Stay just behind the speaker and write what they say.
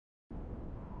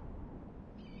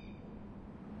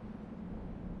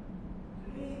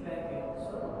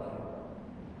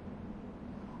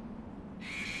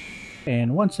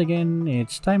And once again,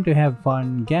 it's time to have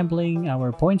fun gambling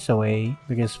our points away,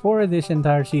 because for this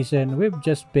entire season, we've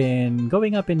just been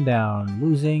going up and down,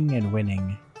 losing and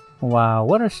winning. Wow,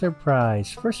 what a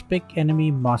surprise! First pick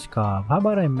enemy Moskov. How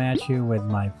about I match you with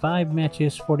my 5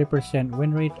 matches 40%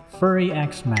 win rate Furry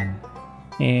Axeman?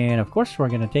 And of course we're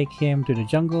gonna take him to the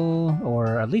jungle,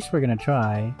 or at least we're gonna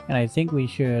try. And I think we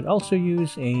should also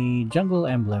use a jungle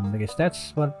emblem, because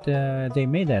that's what they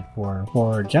made that for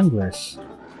junglers.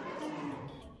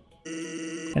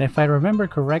 And if I remember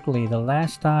correctly, the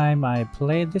last time I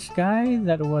played this guy,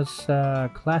 that was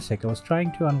Classic. I was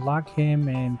trying to unlock him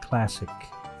in Classic.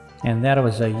 And that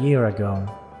was a year ago.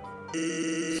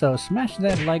 So smash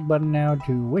that like button now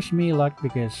to wish me luck,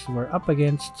 because we're up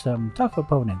against some tough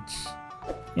opponents.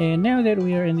 And now that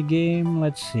we are in the game,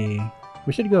 let's see.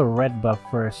 We should go red buff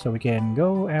first so we can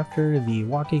go after the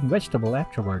walking vegetable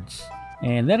afterwards.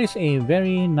 And that is a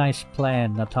very nice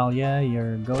plan, Natalia.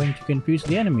 You're going to confuse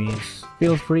the enemies.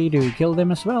 Feel free to kill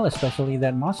them as well, especially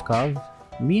that Moskov.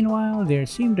 Meanwhile, there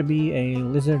seemed to be a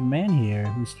lizard man here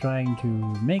who's trying to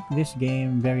make this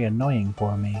game very annoying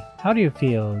for me. How do you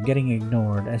feel getting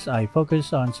ignored as I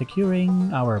focus on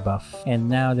securing our buff? And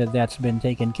now that that's been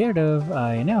taken care of,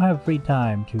 I now have free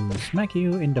time to smack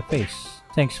you in the face.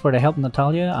 Thanks for the help,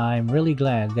 Natalia. I'm really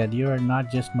glad that you're not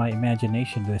just my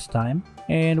imagination this time.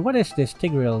 And what is this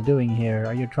Tigreal doing here?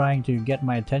 Are you trying to get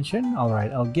my attention?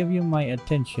 Alright, I'll give you my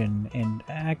attention. And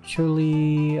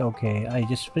actually, okay, I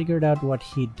just figured out what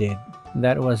he did.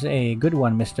 That was a good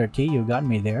one, Mr. T. You got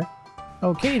me there.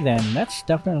 Okay then, that's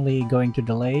definitely going to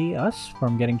delay us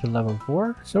from getting to level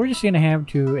 4. So we're just gonna have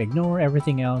to ignore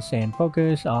everything else and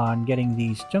focus on getting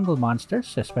these jungle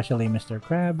monsters, especially Mr.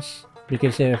 Krabs.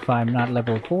 Because if I'm not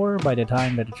level 4 by the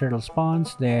time that the turtle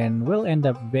spawns, then we'll end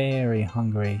up very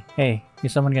hungry. Hey,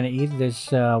 is someone gonna eat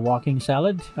this walking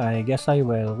salad? I guess I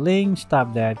will. Ling,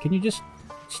 stop that. Can you just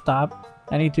stop?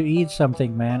 I need to eat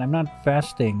something, man. I'm not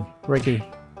fasting. Ricky,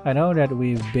 I know that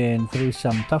we've been through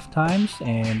some tough times,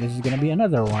 and this is gonna be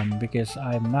another one because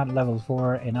I'm not level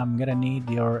 4 and I'm gonna need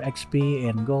your XP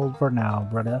and gold for now,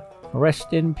 brother.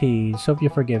 Rest in peace. Hope you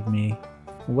forgive me.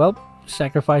 Welp.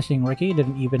 Sacrificing Ricky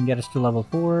didn't even get us to level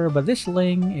 4, but this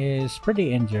Ling is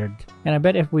pretty injured. And I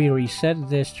bet if we reset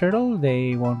this turtle,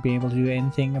 they won't be able to do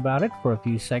anything about it for a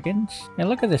few seconds. And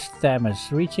look at this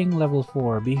Thamus reaching level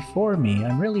 4 before me.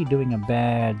 I'm really doing a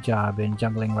bad job in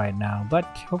jungling right now, but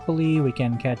hopefully we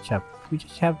can catch up. We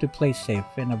just have to play safe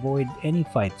and avoid any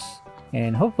fights.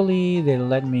 And hopefully they'll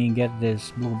let me get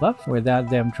this blue buff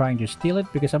without them trying to steal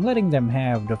it, because I'm letting them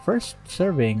have the first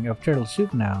serving of turtle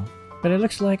soup now. But it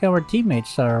looks like our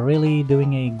teammates are really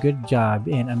doing a good job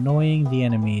in annoying the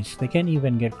enemies. They can't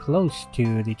even get close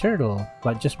to the turtle,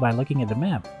 but just by looking at the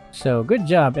map. So good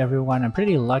job everyone. I'm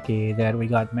pretty lucky that we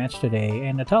got matched today,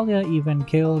 and Natalia even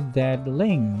killed that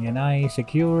Ling, and I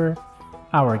secure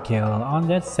our kill on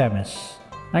that Themis.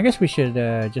 I guess we should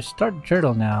just start the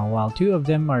turtle now while 2 of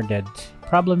them are dead.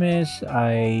 Problem is,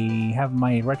 I have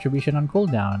my retribution on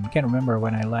cooldown. Can't remember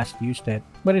when I last used it.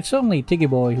 But it's only Tiggy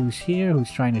Boy who's here, who's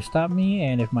trying to stop me,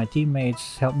 and if my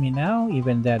teammates help me now,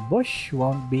 even that bush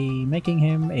won't be making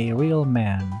him a real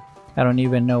man. I don't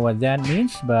even know what that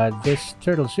means, but this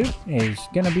turtle soup is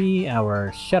gonna be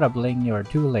our shut up Ling, you're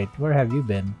too late, where have you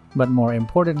been? But more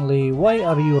importantly, why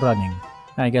are you running?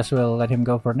 I guess we'll let him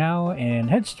go for now and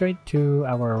head straight to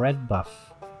our red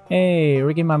buff. Hey,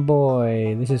 Ricky my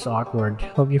boy, this is awkward.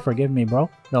 Hope you forgive me, bro.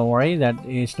 Don't worry, that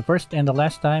is the first and the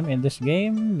last time in this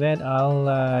game that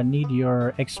I'll need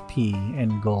your XP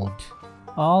and gold.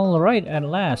 Alright, at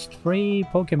last, free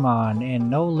Pokemon and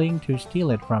no Ling to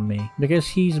steal it from me. Because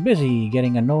he's busy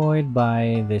getting annoyed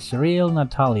by this real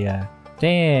Natalia.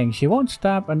 Dang, she won't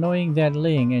stop annoying that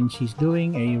Ling, and she's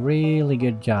doing a really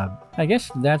good job. I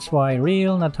guess that's why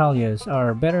real Natalias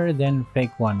are better than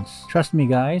fake ones. Trust me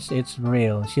guys, it's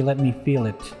real. She let me feel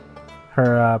it.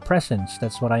 Her presence,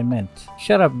 that's what I meant.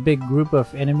 Shut up, big group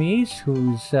of enemies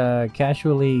who's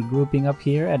casually grouping up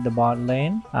here at the bot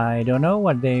lane. I don't know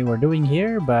what they were doing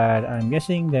here, but I'm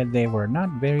guessing that they were not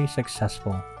very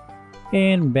successful.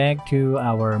 And back to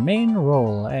our main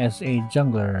role as a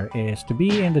jungler is to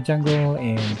be in the jungle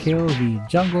and kill the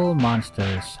jungle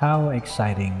monsters. How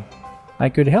exciting. I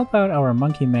could help out our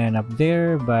monkey man up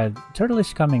there, but turtle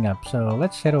is coming up, so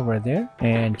let's head over there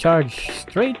and charge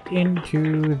straight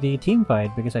into the team fight,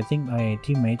 because I think my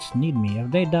teammates need me. If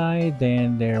they die,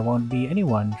 then there won't be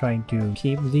anyone trying to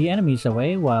keep the enemies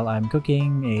away while I'm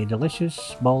cooking a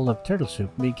delicious bowl of turtle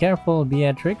soup. Be careful,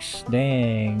 Beatrix.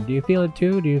 Dang, do you feel it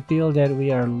too? Do you feel that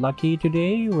we are lucky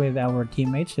today with our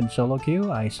teammates in solo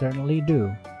queue? I certainly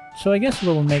do. So I guess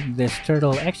we'll make this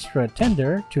turtle extra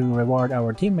tender to reward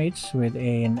our teammates with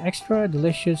an extra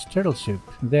delicious turtle soup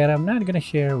that I'm not gonna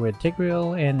share with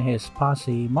Tigreal and his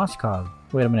posse Moskov.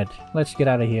 Wait a minute, let's get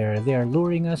out of here. They are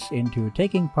luring us into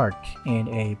taking part in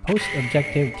a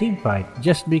post-objective team fight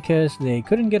just because they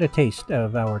couldn't get a taste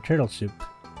of our turtle soup.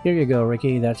 Here you go,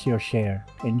 Ricky, that's your share.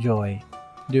 Enjoy.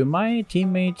 Do my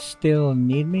teammates still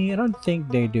need me? I don't think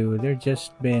they do. They've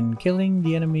just been killing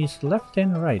the enemies left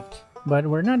and right. But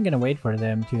we're not gonna wait for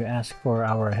them to ask for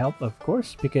our help, of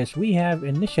course, because we have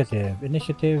initiative.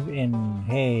 Initiative in...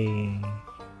 Hey.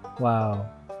 Wow.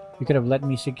 You could have let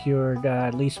me secure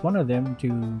at least one of them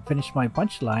to finish my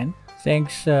punchline.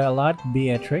 Thanks a lot,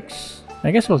 Beatrix. I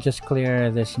guess we'll just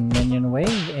clear this minion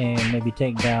wave and maybe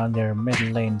take down their mid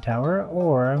lane tower,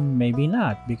 or maybe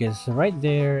not, because right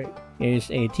there is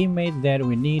a teammate that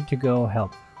we need to go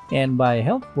help. And by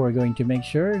help, we're going to make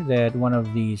sure that one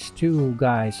of these two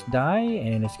guys die,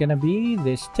 and it's gonna be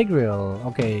this Tigreal.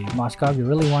 Okay, Moskov, you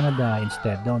really wanna die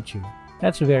instead, don't you?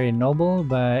 That's very noble,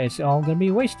 but it's all gonna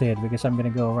be wasted because I'm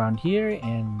gonna go around here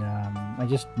and I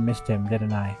just missed him,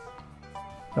 didn't I?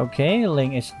 Okay,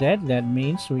 Ling is dead. That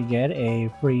means we get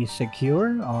a free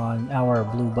secure on our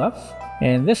blue buff.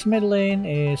 And this mid lane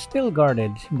is still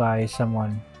guarded by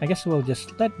someone. I guess we'll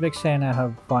just let Vexana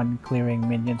have fun clearing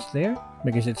minions there,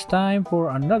 because it's time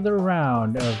for another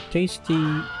round of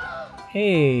tasty...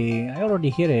 Hey, I already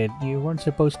hit it. You weren't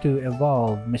supposed to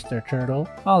evolve, Mr. Turtle.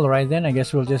 Alright then, I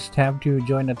guess we'll just have to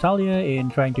join Natalia in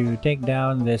trying to take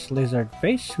down this lizard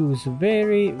face who's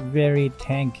very, very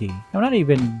tanky. I'm not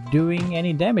even doing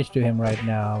any damage to him right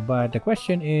now, but the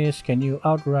question is, can you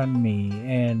outrun me?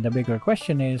 And the bigger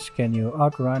question is, can you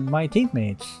outrun my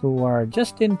teammates, who are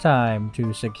just in time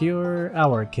to secure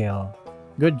our kill?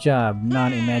 Good job,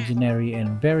 non-imaginary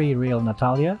and very real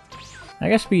Natalia. I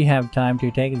guess we have time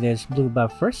to take this blue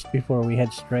buff first before we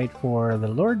head straight for the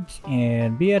Lord.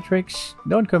 And Beatrix,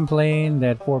 don't complain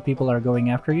that 4 people are going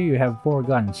after you. You have 4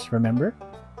 guns, remember?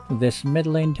 This mid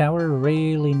lane tower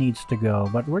really needs to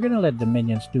go, but we're gonna let the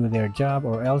minions do their job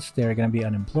or else they're gonna be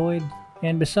unemployed.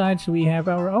 And besides, we have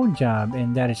our own job,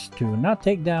 and that is to not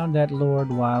take down that Lord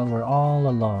while we're all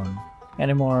alone.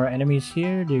 Any more enemies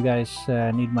here? Do you guys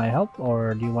need my help,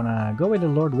 or do you wanna go with the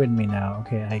Lord with me now?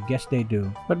 Okay, I guess they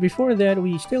do. But before that,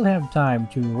 we still have time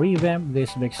to revamp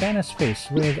this Vexana's face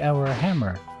with our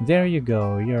hammer. There you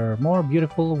go, you're more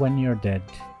beautiful when you're dead.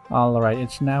 Alright,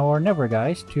 it's now or never,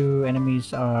 guys. 2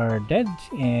 enemies are dead,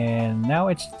 and now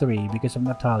it's 3 because of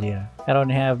Natalia. I don't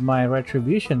have my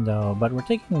retribution though, but we're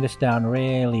taking this down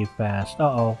really fast.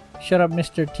 Uh-oh. Shut up,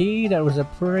 Mr. T. That was a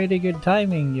pretty good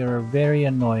timing. You're very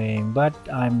annoying, but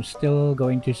I'm still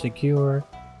going to secure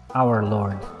our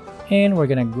Lord. And we're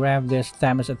gonna grab this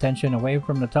Thamus' attention away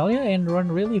from Natalia and run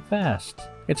really fast.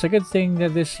 It's a good thing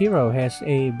that this hero has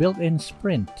a built-in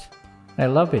sprint. I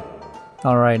love it.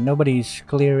 Alright, nobody's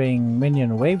clearing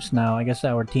minion waves now. I guess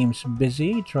our team's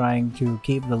busy trying to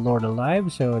keep the Lord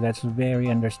alive, so that's very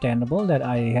understandable that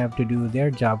I have to do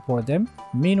their job for them.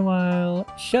 Meanwhile,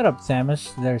 shut up,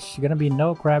 Thamus. There's gonna be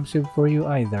no crab soup for you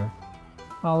either.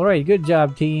 Alright, good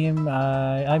job, team.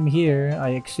 I'm here.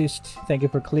 I exist. Thank you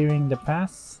for clearing the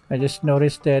path. I just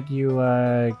noticed that you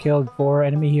killed 4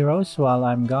 enemy heroes while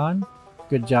I'm gone.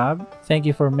 Good job. Thank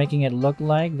you for making it look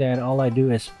like that all I do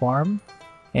is farm.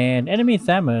 And enemy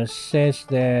Thamus says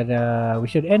that we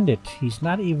should end it. He's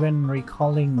not even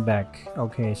recalling back.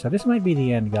 Okay, so this might be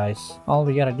the end, guys. All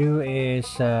we gotta do is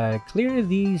clear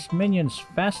these minions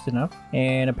fast enough.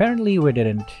 And apparently we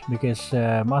didn't, because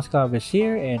Moskov is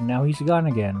here and now he's gone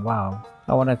again. Wow.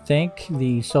 I want to thank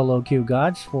the solo queue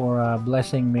gods for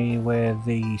blessing me with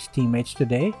these teammates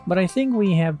today. But I think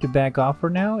we have to back off for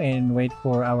now and wait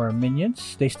for our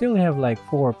minions. They still have like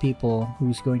 4 people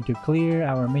who's going to clear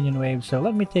our minion wave. So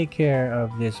let me take care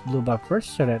of this blue buff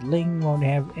first so that Ling won't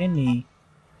have any...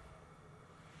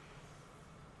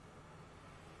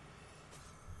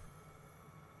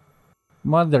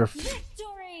 Mother...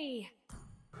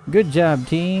 Good job,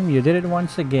 team. You did it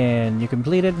once again. You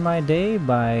completed my day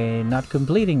by not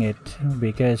completing it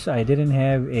because I didn't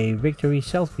have a victory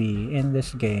selfie in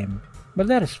this game. But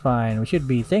that is fine. We should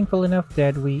be thankful enough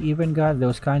that we even got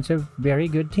those kinds of very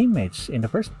good teammates in the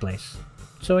first place.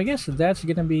 So I guess that's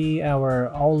gonna be our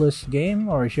Aulus game,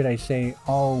 or should I say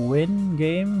all-win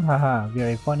game? Haha,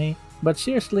 very funny. But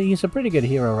seriously, he's a pretty good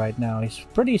hero right now. He's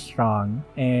pretty strong,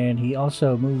 and he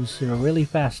also moves really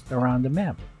fast around the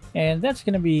map. And that's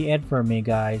gonna be it for me,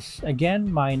 guys. Again,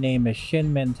 my name is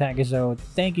ShinmenTakezo.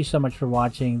 Thank you so much for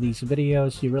watching these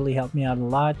videos. You really helped me out a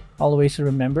lot. Always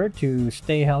remember to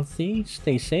stay healthy,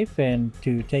 stay safe, and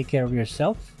to take care of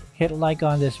yourself. Hit like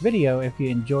on this video if you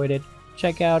enjoyed it.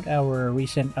 check out our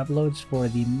recent uploads for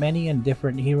the many and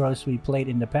different heroes we played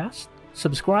in the past.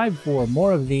 Subscribe for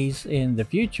more of these in the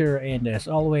future, and as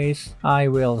always, I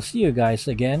will see you guys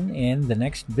again in the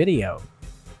next video.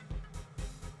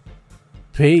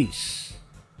 Peace!